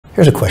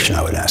Here's a question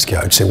I would ask you.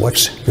 I would say,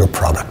 what's your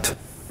product?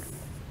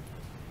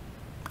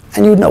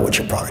 And you would know what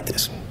your product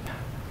is.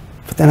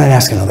 But then I'd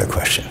ask another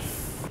question.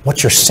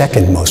 What's your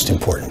second most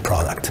important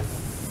product?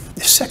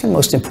 The second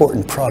most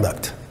important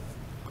product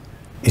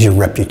is your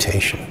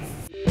reputation.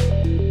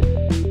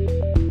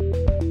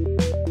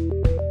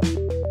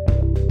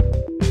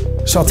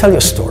 So I'll tell you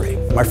a story.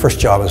 My first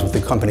job was with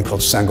a company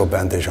called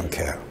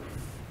Gobain,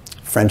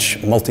 French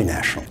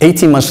multinational.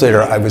 18 months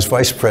later, I was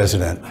vice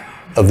president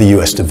of the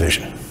US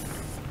division.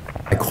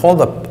 I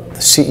called up the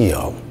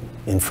CEO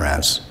in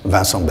France,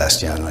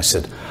 Fin6A, and I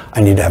said,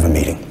 I need to have a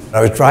meeting.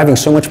 I was driving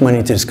so much money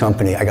into this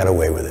company, I got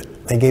away with it.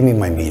 They gave me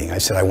my meeting. I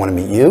said, I want to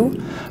meet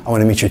you, I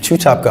want to meet your two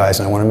top guys,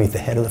 and I want to meet the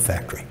head of the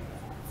factory.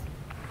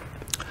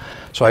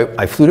 So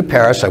I flew to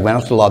Paris, I went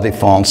up to La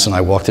Défense, and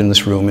I walked in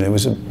this room, and it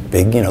was a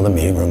big, the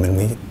meeting room, and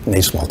we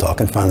made small talk,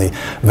 and finally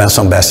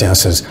Fin6A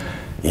says,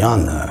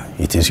 Jan,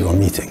 it is your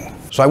meeting.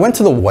 So I went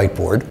to the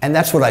whiteboard, and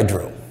that's what I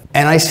drew.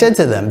 And I said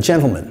to them,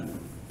 gentlemen,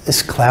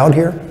 this cloud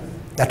here,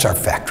 that's our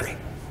factory.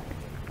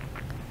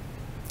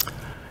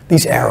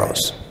 These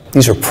arrows,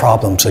 these are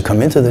problems that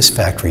come into this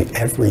factory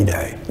every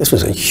day. This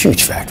was a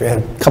huge factory. It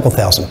had a couple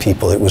thousand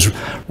people. It was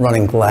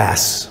running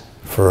glass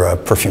for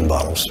perfume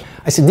bottles.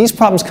 I said, these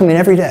problems come in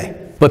every day.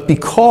 But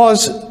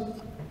because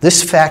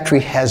this factory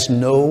has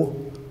no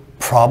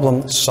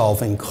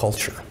problem-solving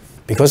culture,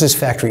 because this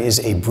factory is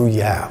a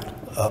brouillard,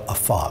 a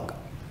fog,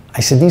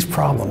 I said, these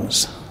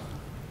problems,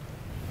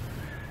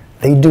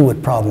 they do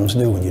what problems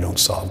do when you don't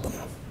solve them.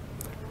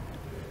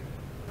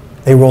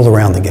 They roll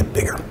around and get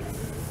bigger.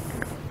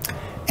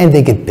 And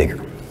they get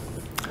bigger.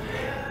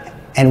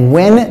 And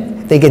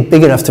when they get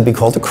big enough to be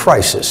called a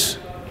crisis,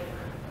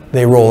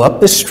 they roll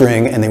up this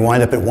string and they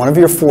wind up at one of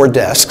your 4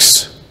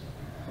 desks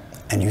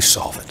and you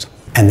solve it.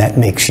 And that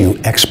makes you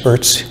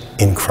experts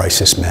in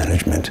crisis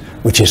management,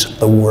 which is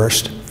the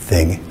worst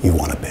thing you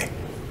want to be.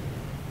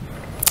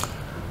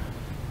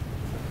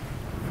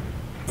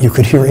 You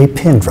could hear a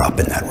pin drop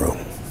in that room.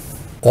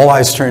 All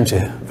eyes turned to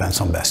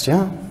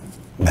Fin6A.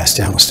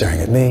 Bastien was staring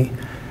at me,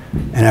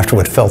 and after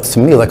what felt to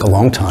me like a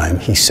long time,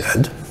 he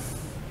said,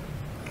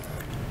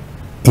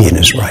 Ian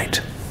is right.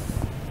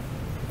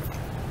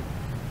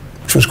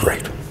 Which was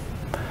great.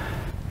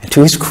 And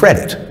to his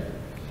credit,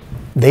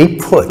 they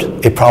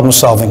put a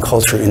problem-solving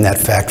culture in that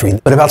factory.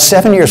 But about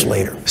 7 years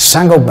later,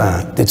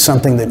 Saint-Gobain did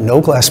something that no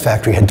glass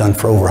factory had done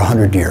for over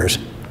 100 years.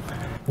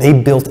 They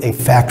built a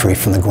factory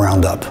from the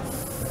ground up.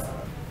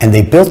 And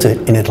they built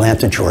it in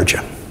Atlanta,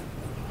 Georgia,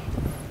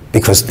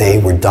 because they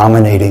were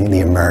dominating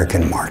the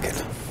American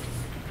market,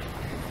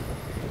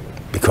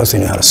 because they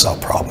knew how to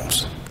solve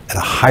problems at a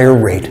higher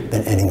rate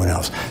than anyone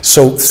else.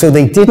 So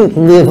they didn't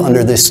live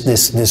under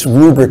this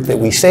rubric that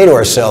we say to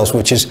ourselves,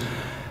 which is,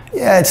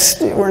 yeah,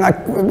 we're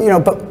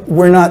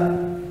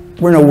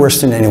no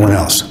worse than anyone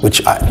else.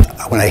 Which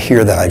when I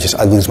hear that,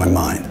 I lose my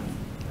mind,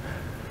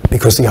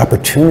 because the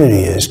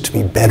opportunity is to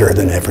be better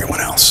than everyone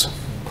else.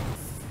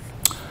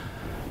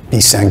 Be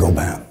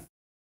Saint-Gobain.